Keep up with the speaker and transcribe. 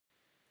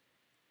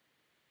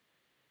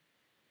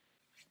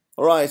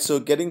Alright, so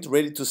getting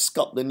ready to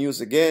scalp the news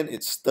again.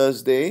 It's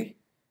Thursday,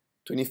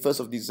 21st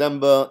of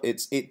December.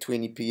 It's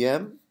 8:20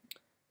 p.m.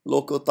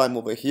 local time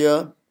over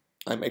here.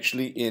 I'm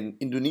actually in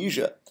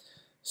Indonesia,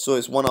 so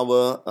it's 1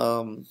 hour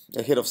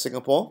ahead of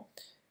Singapore.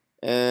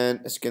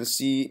 And as you can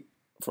see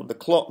from the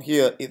clock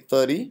here,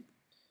 8:30,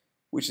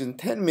 which in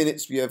 10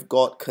 minutes we have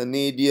got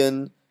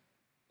Canadian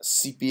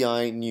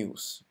CPI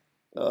news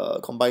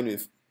combined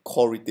with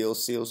core retail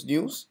sales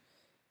news,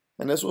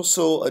 and there's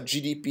also a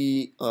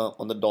GDP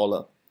on the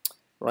dollar.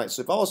 Right,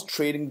 so if I was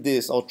trading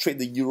this, I'll trade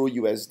the Euro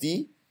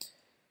USD.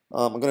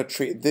 I'm going to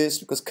trade this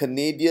because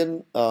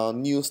Canadian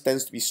news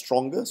tends to be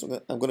stronger.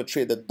 So I'm going to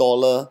trade the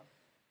dollar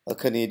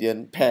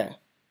Canadian pair.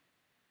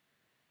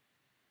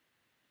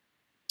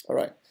 All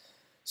right,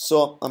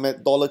 so I'm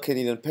at dollar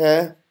Canadian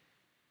pair.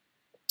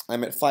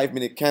 I'm at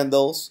 5-minute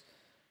candles.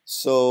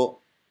 So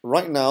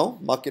right now,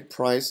 market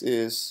price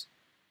is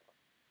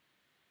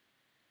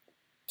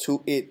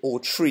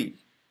 2803,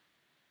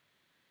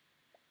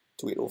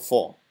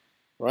 2804,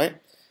 right?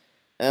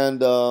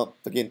 And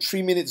again,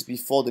 3 minutes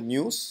before the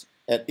news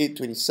at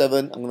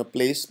 8:27, I'm going to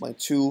place my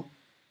two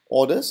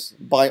orders,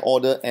 buy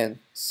order and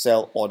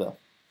sell order.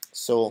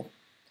 So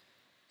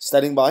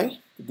standing by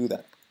to do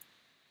that.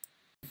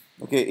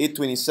 Okay,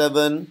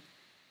 8:27,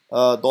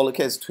 dollar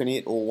CAD is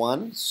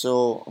 2801.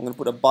 So I'm going to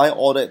put a buy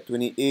order at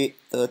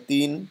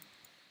 2813.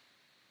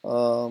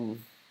 Well,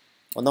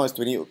 now it's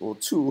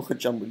 2802.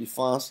 Jump really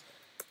fast.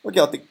 Okay,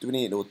 I'll take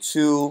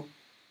 2802.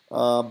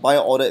 Buy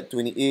order at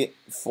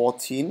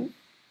 2814.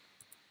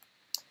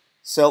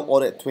 Sell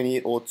order at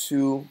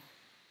 2802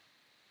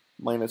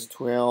 minus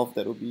 12,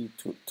 that will be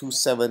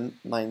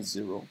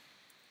 2790.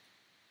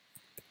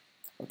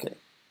 Okay,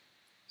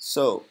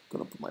 so I'm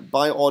gonna put my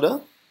buy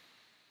order,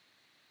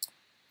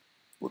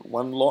 put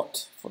one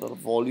lot for the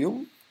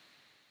volume.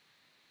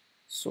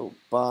 So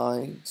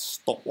buy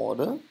stop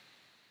order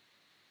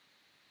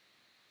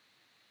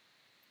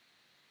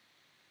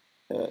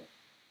at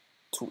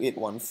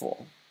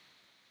 2814.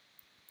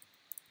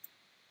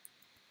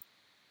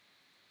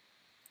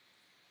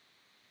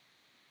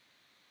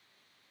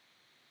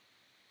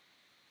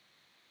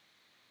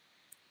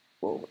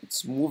 Oh,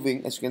 it's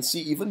moving. As you can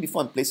see, even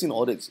before I'm placing the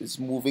order, it's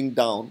moving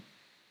down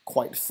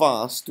quite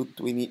fast to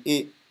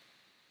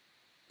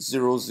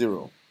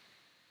 2800.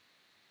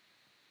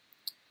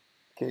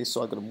 Okay,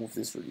 so I'm gonna move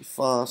this really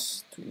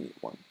fast.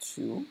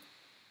 2812,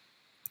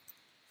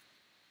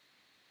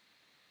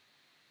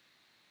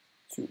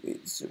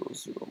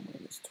 2800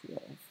 minus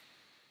 12,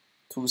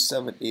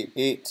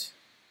 2788.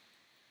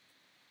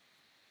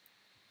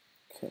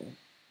 Okay.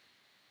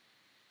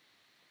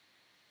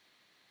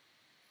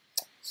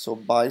 So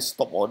buy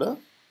stop order.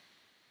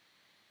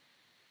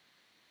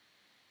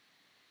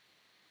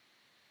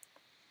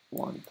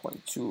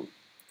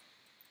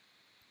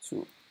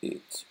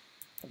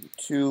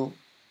 1.22812.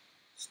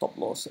 Stop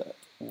loss at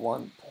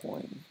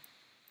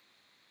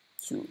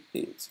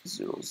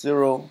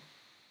 1.2800.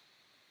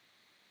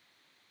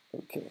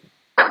 Okay.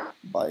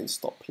 Buy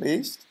stop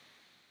placed.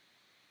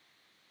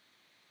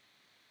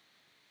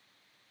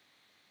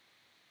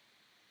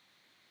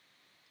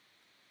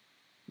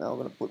 Now I'm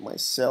going to put my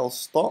sell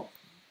stop.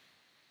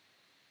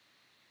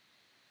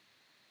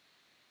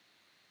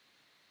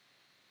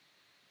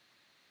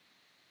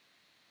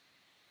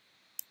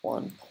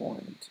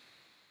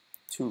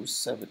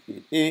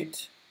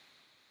 $1.2788,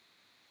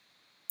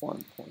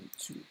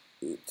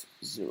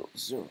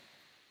 1.2800.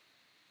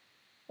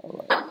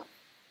 All right.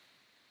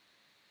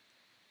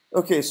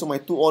 Okay, so my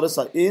two orders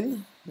are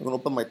in. I'm going to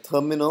open my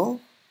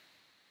terminal,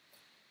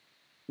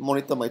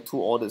 monitor my two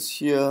orders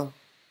here,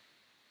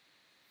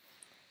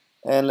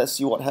 and let's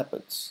see what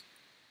happens.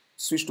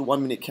 Switch to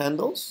 1-minute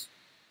candles.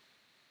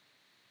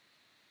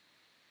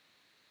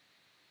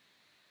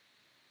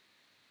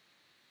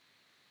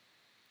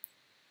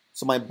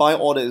 So my buy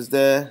order is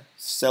there,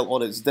 sell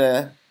order is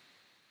there.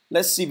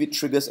 Let's see if it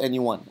triggers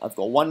anyone. I've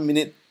got 1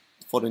 minute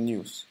for the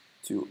news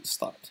to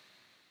start.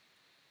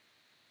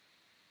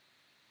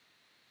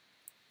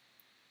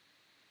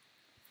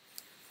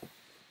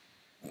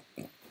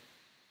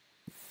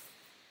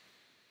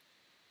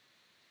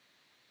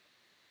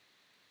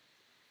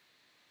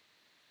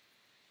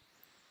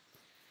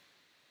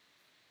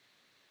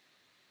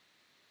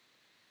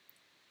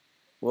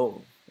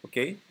 Whoa,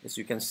 okay, as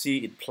you can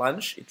see, it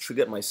plunged, it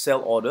triggered my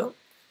sell order,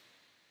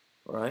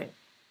 all right?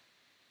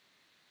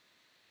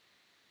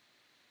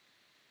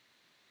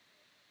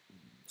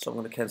 So I'm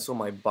going to cancel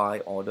my buy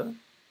order.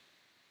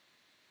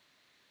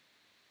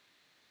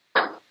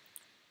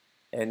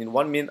 And in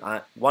 1 minute,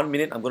 I'm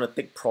going to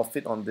take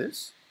profit on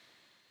this.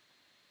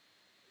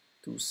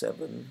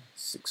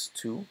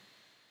 2762.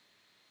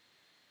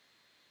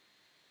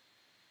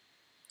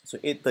 So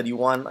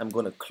 8:31, I'm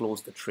going to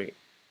close the trade.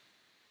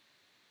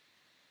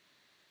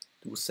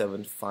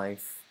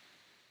 275.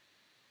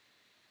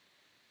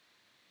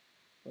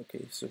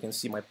 Okay, so you can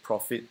see my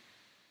profit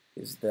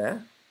is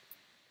there.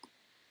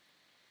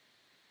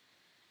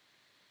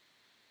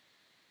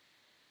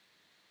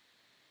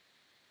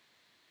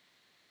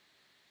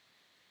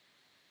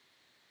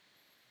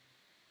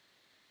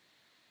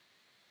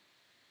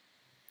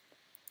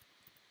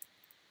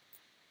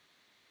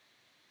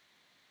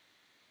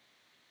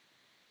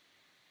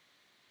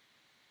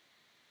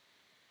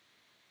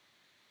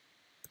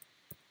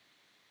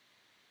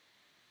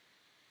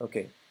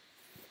 Okay,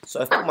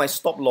 so I've put my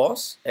stop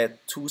loss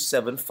at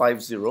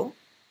 2750.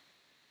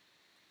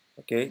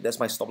 Okay, that's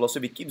my stop loss. So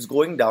if it keeps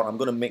going down, I'm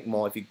going to make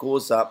more. If it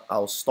goes up,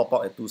 I'll stop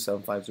out at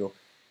 2750.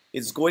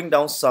 It's going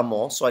down some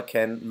more, so I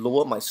can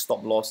lower my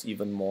stop loss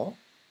even more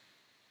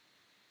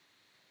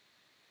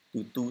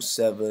to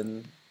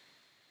 27.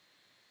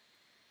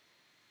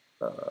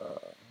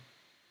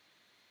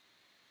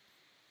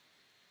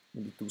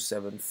 Maybe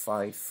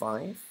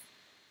 2755.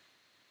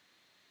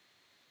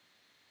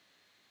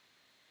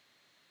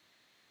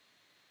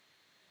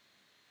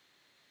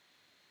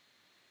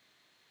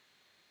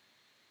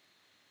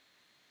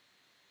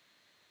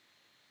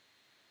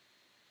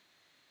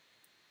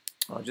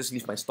 I'll just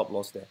leave my stop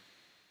loss there.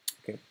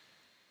 Okay.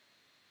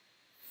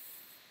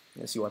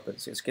 Let's see what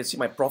happens. As you can see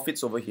my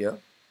profits over here.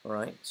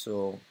 Alright,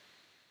 so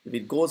if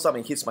it goes up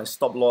and hits my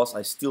stop loss,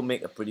 I still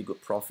make a pretty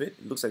good profit.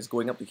 It looks like it's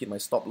going up to hit my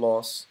stop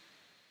loss.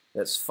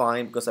 That's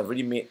fine because I've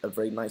already made a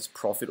very nice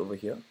profit over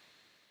here.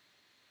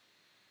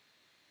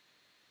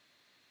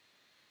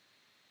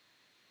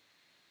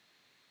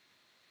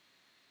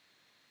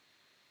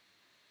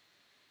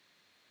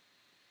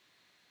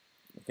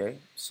 Okay,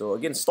 so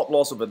again, stop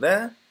loss over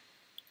there.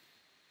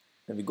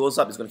 If it goes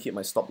up, it's going to hit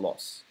my stop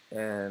loss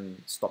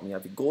and stop me.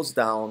 If it goes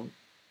down,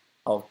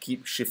 I'll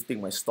keep shifting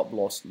my stop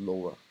loss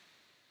lower.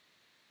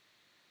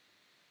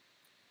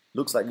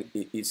 Looks like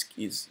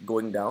it's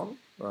going down,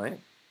 right?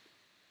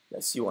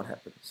 Let's see what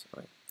happens,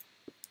 right?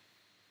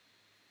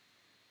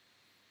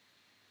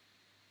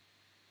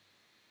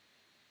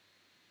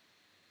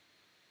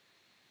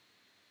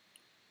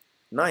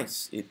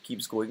 Nice, it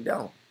keeps going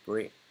down.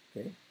 Great,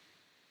 okay.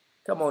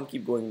 Come on,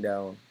 keep going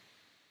down.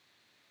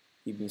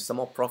 Give me some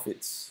more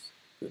profits.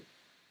 Good.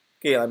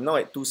 Okay, I'm now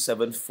at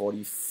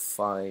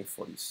 2745,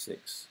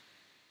 46.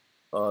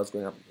 Oh, it's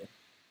going up again.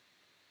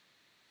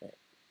 Okay.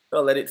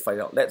 Well, let it fight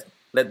out. Let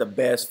the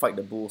bears fight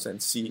the bulls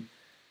and see.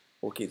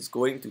 Okay, it's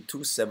going to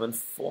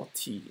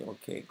 2740.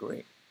 Okay,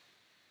 great.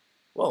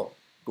 Well,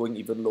 going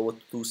even lower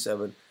to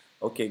 27.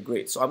 Okay,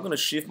 great. So I'm going to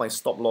shift my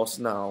stop loss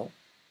now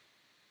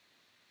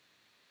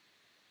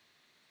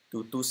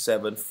to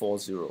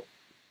 2740.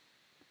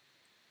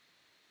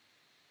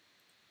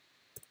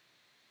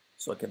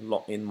 So I can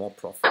lock in more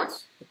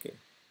profits. Okay,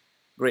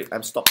 great.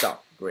 I'm stopped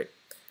out. Great.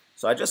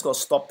 So I just got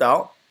stopped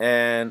out,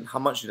 and how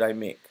much did I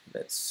make?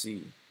 Let's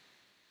see.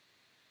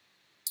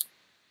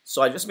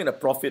 So I just made a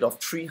profit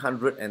of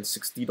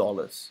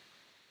 $360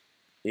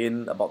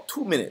 in about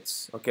 2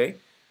 minutes. Okay,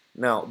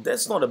 now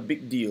that's not a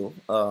big deal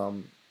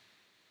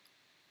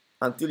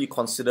until you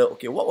consider,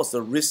 okay, what was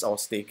the risk I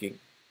was taking?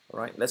 All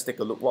right, let's take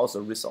a look. What was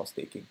the risk I was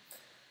taking?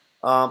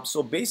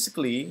 So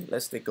basically,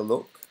 let's take a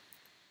look.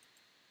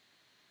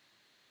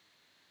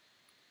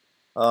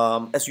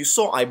 As you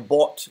saw, I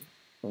bought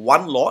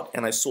one lot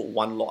and I sold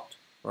one lot,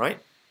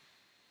 right?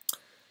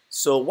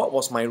 So what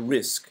was my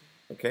risk?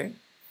 Okay,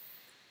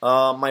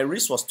 my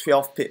risk was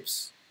 12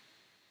 pips.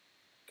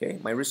 Okay,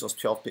 my risk was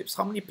 12 pips.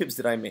 How many pips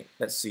did I make?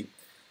 Let's see.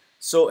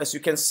 So as you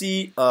can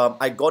see,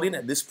 I got in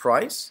at this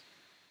price,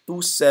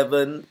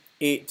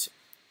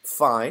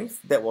 2785.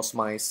 That was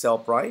my sell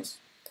price,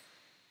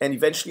 and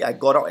eventually I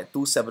got out at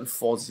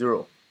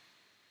 2740.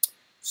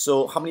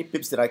 So how many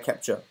pips did I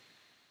capture?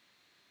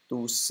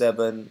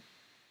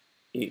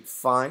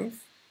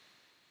 2785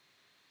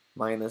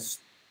 minus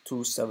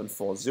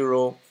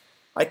 2740.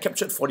 I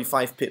captured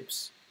 45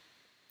 pips.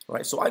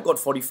 Right, so I got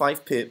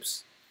 45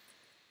 pips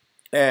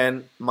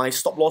and my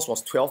stop loss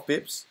was 12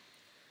 pips.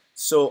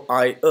 So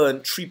I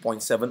earned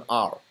 3.7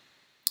 R.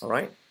 All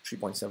right,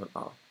 3.7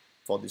 R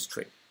for this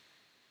trade.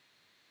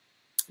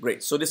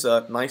 Great, so this is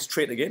a nice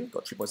trade again,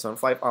 got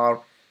 3.75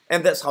 R,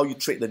 and that's how you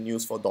trade the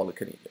news for dollar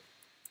Canadian.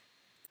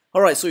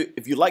 Alright, so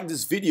if you like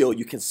this video,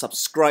 you can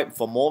subscribe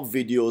for more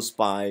videos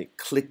by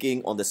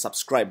clicking on the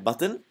subscribe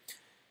button.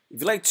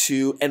 If you'd like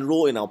to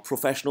enroll in our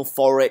professional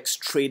Forex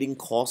trading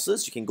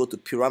courses, you can go to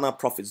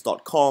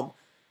piranhaprofits.com.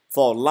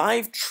 For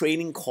live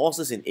training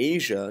courses in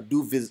Asia,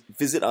 do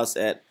visit us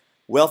at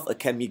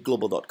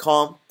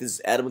wealthacademyglobal.com. This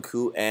is Adam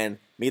Khoo, and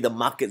may the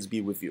markets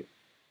be with you.